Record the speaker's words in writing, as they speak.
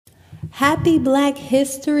Happy Black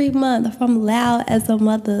History Month from Loud as a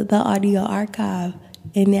Mother, the audio archive.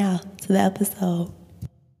 And now to the episode.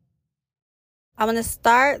 I want to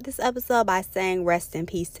start this episode by saying rest in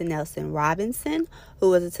peace to Nelson Robinson, who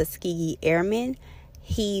was a Tuskegee Airman.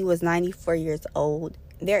 He was 94 years old.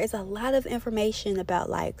 There is a lot of information about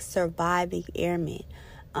surviving airmen.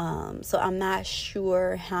 So I'm not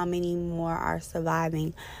sure how many more are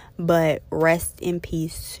surviving, but rest in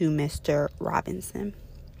peace to Mr. Robinson.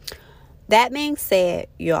 That being said,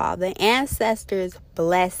 y'all, the ancestors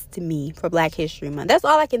blessed me for Black History Month. That's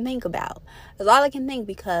all I can think about. That's all I can think,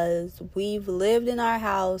 because we've lived in our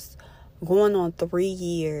house going on 3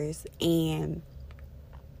 years, and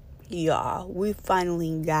y'all, we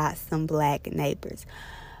finally got some Black neighbors.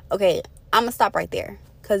 Okay, I'm gonna stop right there,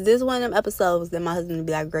 because this is one of them episodes that my husband would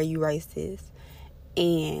be like, girl, you racist.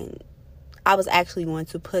 And I was actually going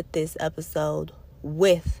to put this episode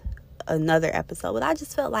with another episode, but I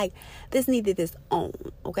just felt like this needed its own,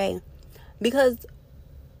 okay? Because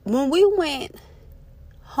when we went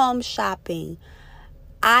home shopping,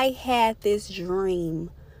 I had a dream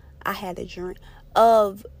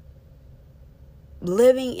of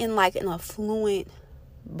living in an affluent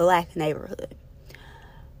Black neighborhood.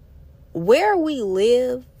 Where we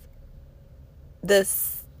live, the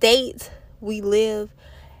state we live,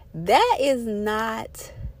 that is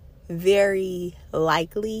not very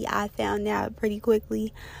likely. I found out pretty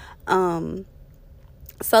quickly. So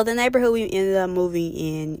the neighborhood we ended up moving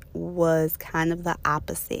in was kind of the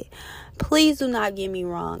opposite. Please do not get me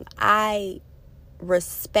wrong. I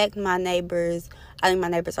respect my neighbors. I think my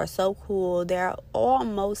neighbors are so cool. They're all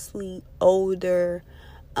mostly older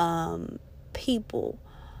people.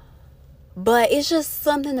 But it's just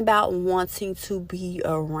something about wanting to be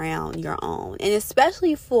around your own. And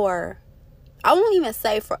especially I won't even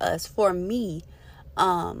say for us, for me,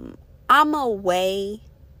 I'm away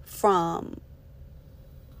from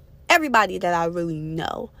everybody that I really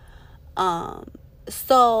know.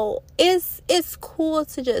 So it's cool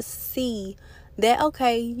to just see that,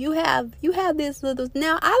 okay, you have this little,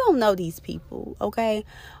 now I don't know these people, okay?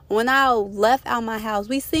 When I left out my house,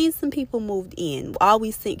 we seen some people moved in. All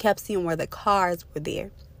we kept seeing were the cars were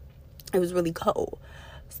there. It was really cold.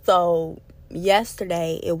 So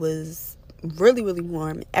yesterday it was really, really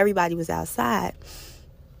warm. Everybody was outside.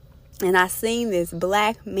 And I seen this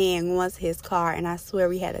Black man go into his car, and I swear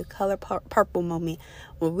we had a color purple moment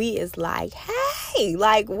where we is like, hey,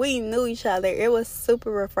 we knew each other. It was super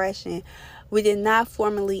refreshing. We did not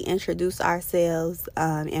formally introduce ourselves,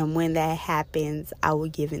 and when that happens, I will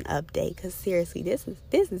give an update. Because seriously, this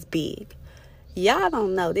is big. Y'all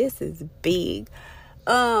don't know, this is big.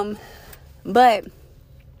 But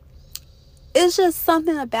it's just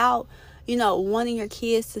something about, wanting your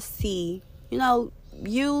kids to see, you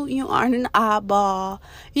aren't an oddball.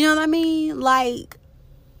 You know what I mean?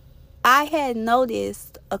 I had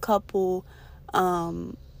noticed a couple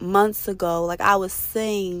months ago, I was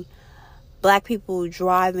seeing Black people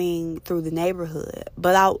driving through the neighborhood.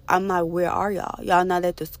 But I'm like, where are y'all? Y'all not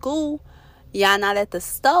at the school? Y'all not at the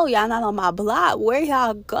store? Y'all not on my block? Where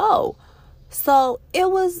y'all go? So it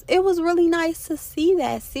was really nice to see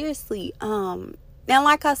that, seriously. And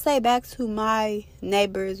like I say, back to my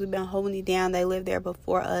neighbors, we've been holding it down. They lived there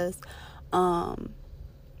before us.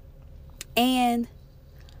 And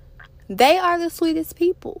they are the sweetest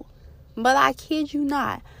people. But I kid you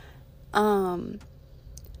not.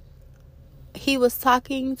 He was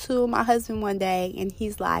talking to my husband one day, and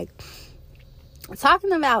he's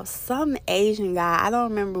talking about some Asian guy. I don't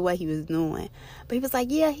remember what he was doing. But he was like,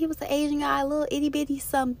 yeah, he was an Asian guy, a little itty bitty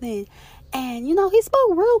something. And, he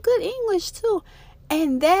spoke real good English too.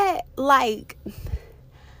 And that, I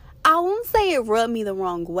won't say it rubbed me the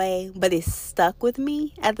wrong way, but it stuck with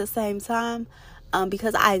me at the same time.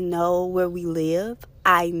 Because I know where we live.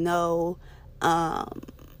 I know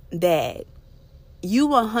that you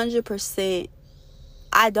 100%,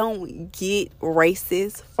 I don't get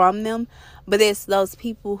racist from them, but it's those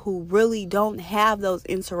people who really don't have those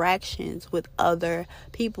interactions with other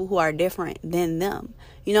people who are different than them.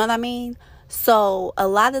 You know what I mean? So a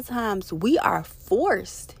lot of times we are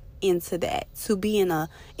forced into that, to be in a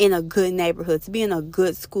good neighborhood, to be in a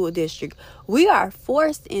good school district. We are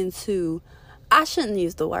forced into, I shouldn't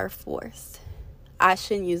use the word forced.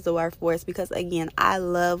 Because again, I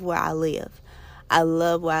love where I live.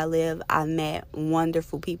 I met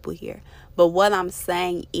wonderful people here. But what I'm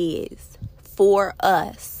saying is, for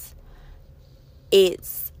us,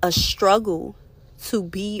 it's a struggle to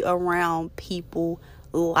be around people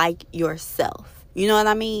like yourself. You know what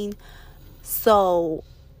I mean? So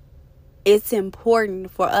it's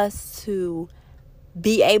important for us to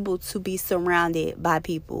be able to be surrounded by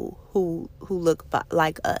people who look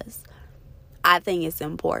like us. I think it's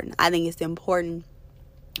important. I think it's important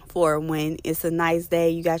for when it's a nice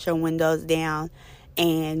day, you got your windows down,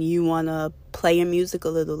 and you want to play your music a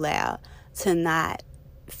little loud, to not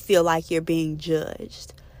feel like you're being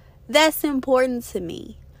judged. That's important to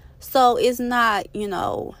me. So it's not,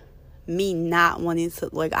 me not wanting to,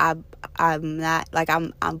 like, I'm not, like,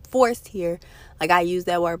 I'm forced here. Like, I used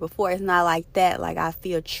that word before. It's not like that. Like, I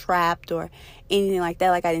feel trapped or anything like that.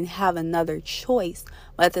 Like, I didn't have another choice.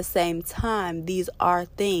 But at the same time, these are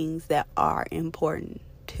things that are important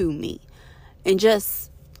to me. And just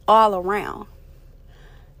all around.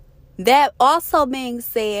 That also being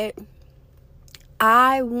said,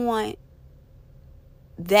 I want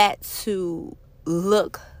that to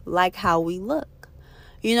look like how we look.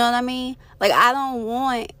 You know what I mean? Like, I don't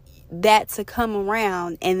want that to come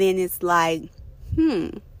around and then it's like, you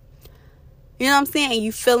know what I'm saying? And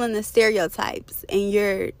you feeling the stereotypes and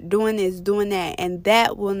you're doing this, doing that, and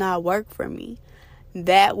that will not work for me.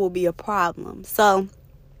 That will be a problem. So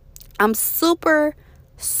I'm super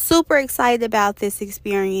excited about this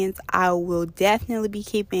experience. I will definitely be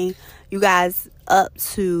keeping you guys up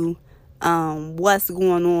to what's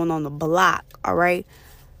going on the block, all right?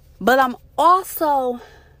 But I'm also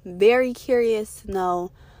very curious to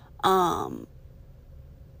know,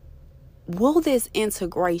 will this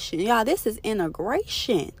integration, y'all, this is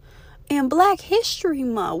integration in Black History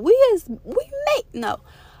Month.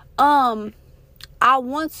 I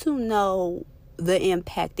want to know the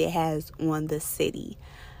impact it has on the city.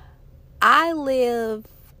 I live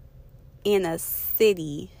in a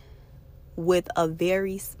city with a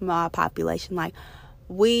very small population. Like,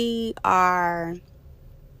 we are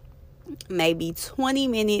maybe 20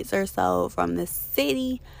 minutes or so from the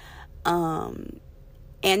city. And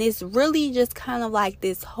it's really just kind of like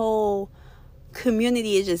this whole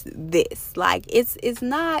community is just this. Like, it's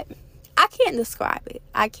not, I can't describe it.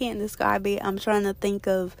 I'm trying to think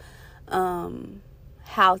of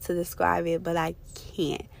how to describe it, but I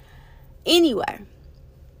can't. Anyway,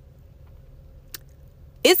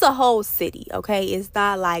 it's a whole city, okay? It's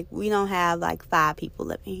not like we don't have like 5 people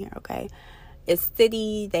living here, okay? It's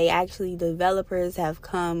city. Developers have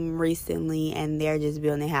come recently and they're just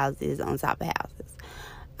building houses on top of houses.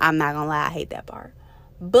 I'm not gonna lie, I hate that part.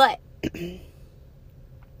 But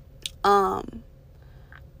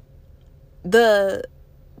the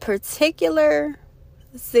particular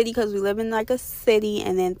city, because we live in like a city,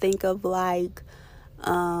 and then think of like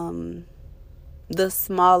the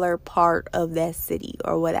smaller part of that city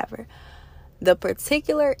or whatever. The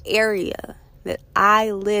particular area that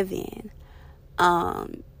I live in,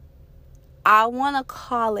 I want to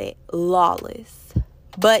call it lawless,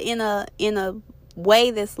 but in a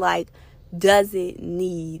way that's like, does it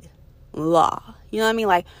need law? You know what I mean?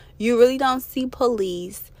 Like, you really don't see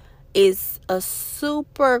police. It's a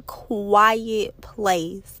super quiet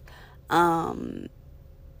place. I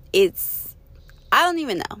don't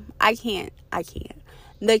even know. I can't.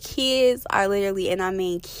 The kids are literally, and I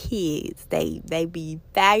mean kids, they be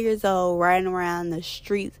 5 years old, riding around the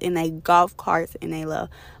streets in they golf carts and they little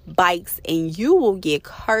bikes, and you will get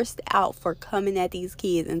cursed out for coming at these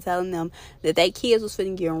kids and telling them that they kids was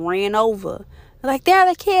finna get ran over. Like, they're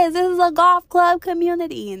the kids. This is a golf club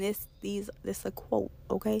community, and this a quote,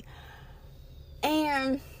 okay?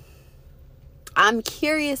 And I'm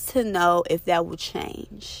curious to know if that will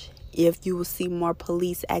change. If you will see more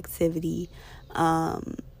police activity,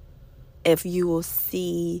 if you will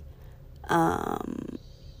see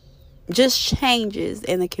just changes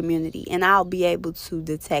in the community. And I'll be able to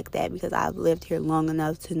detect that because I've lived here long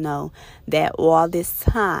enough to know that all this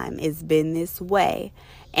time it's been this way.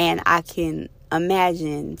 And I can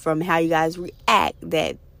imagine from how you guys react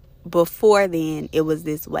that before then it was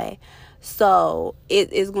this way. So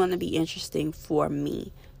it is going to be interesting for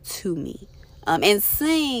me, and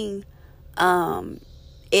seeing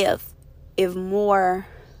if more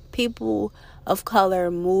people of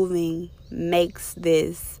color moving makes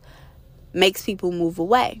people move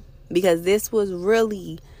away, because this was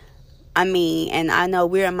really, and I know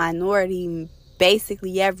we're a minority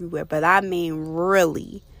basically everywhere, but I mean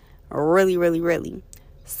really, really, really, really.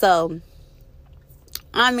 So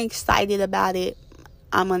I'm excited about it.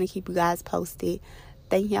 I'm going to keep you guys posted.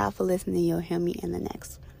 Thank y'all for listening. You'll hear me in the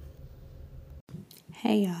next one.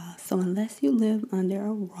 Hey y'all, so unless you live under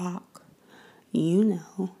a rock, you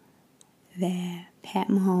know that Pat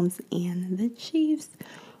Mahomes and the Chiefs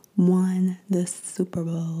won the Super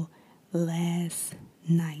Bowl last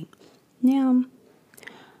night. Now,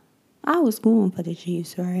 I was going for the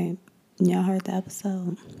Chiefs, right? Y'all heard the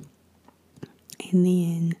episode. And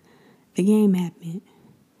then the game happened.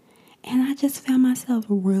 And I just found myself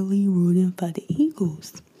really rooting for the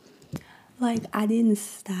Eagles. Like, I didn't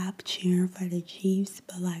stop cheering for the Chiefs,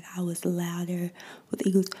 but like I was louder with the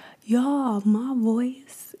Eagles. Y'all, my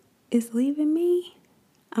voice is leaving me.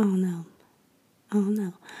 I don't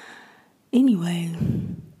know. Anyway,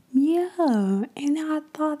 yeah. And I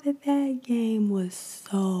thought that game was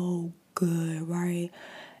so good, right?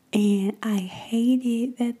 And I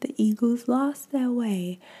hated that the Eagles lost that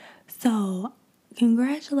way. So,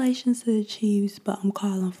 congratulations to the Chiefs, but I'm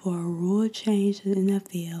calling for a rule change in the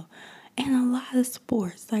NFL and a lot of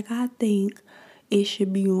sports. Like, I think it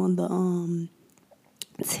should be on the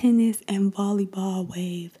tennis and volleyball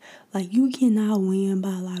wave. Like, you cannot win by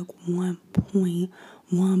like 1 point,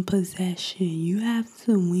 1 possession. You have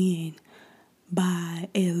to win by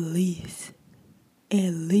at least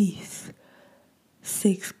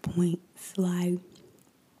 6 points. Like,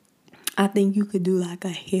 I think you could do like a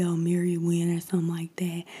Hail Mary win or something like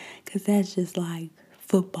that, because that's just like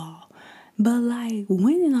football. But like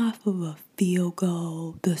winning off of a field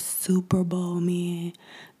goal, the Super Bowl, man,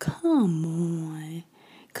 come on.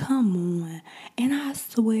 And I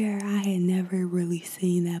swear I had never really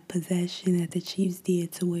seen that possession that the Chiefs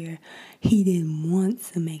did to where he didn't want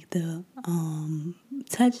to make the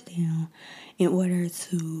touchdown in order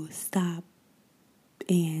to stop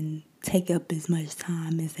and take up as much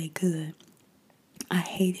time as they could. I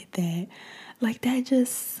hated that. Like, that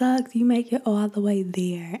just sucks. You make it all the way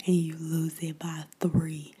there and you lose it by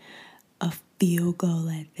 3. A field goal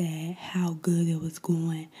at that. How good it was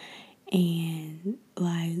going. And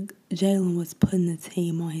like, Jalen was putting the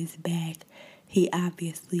team on his back. He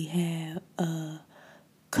obviously had a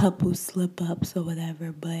couple slip-ups or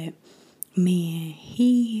whatever, but man,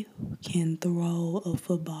 he can throw a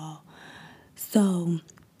football. So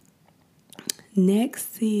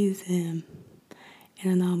next season,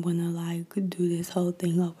 and I know I'm gonna like do this whole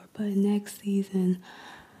thing over, but next season,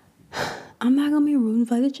 I'm not gonna be rooting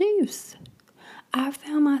for the Chiefs. I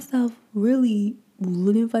found myself really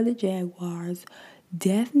rooting for the Jaguars,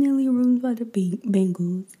 definitely rooting for the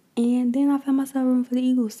Bengals, and then I found myself rooting for the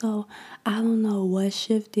Eagles. So I don't know what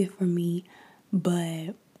shifted for me,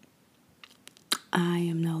 but I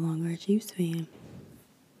am no longer a Chiefs fan.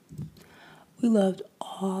 We loved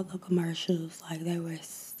all the commercials. Like, they were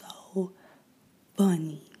so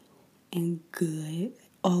funny and good.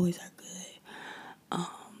 Always are good.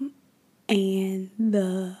 And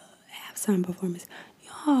the halftime performance.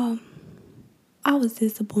 Y'all, I was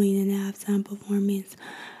disappointed in the halftime performance.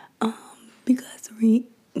 Because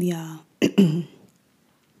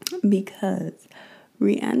because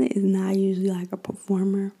Rihanna is not usually like a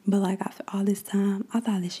performer, but like after all this time, I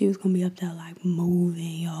thought that she was gonna be up there like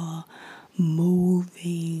moving, y'all,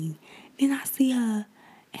 moving. Then I see her,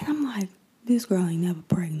 and I'm like, this girl ain't never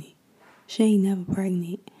pregnant. She ain't never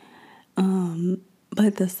pregnant.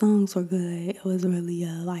 But the songs were good. It was really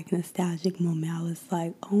a like nostalgic moment. I was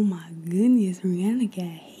like, oh my goodness, Rihanna got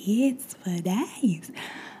hits for days.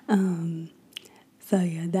 So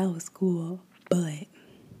yeah, that was cool. But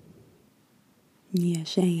yeah,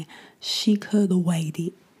 she could have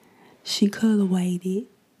waited. She could have waited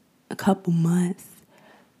a couple months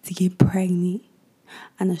to get pregnant.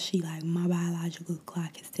 I know she like, my biological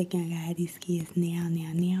clock is ticking. I gotta have these kids now.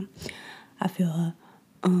 I feel her.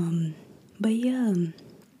 But yeah,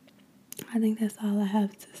 I think that's all I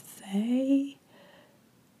have to say.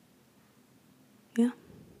 Yeah.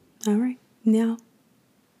 All right. Now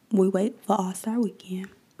we wait for All-Star Weekend.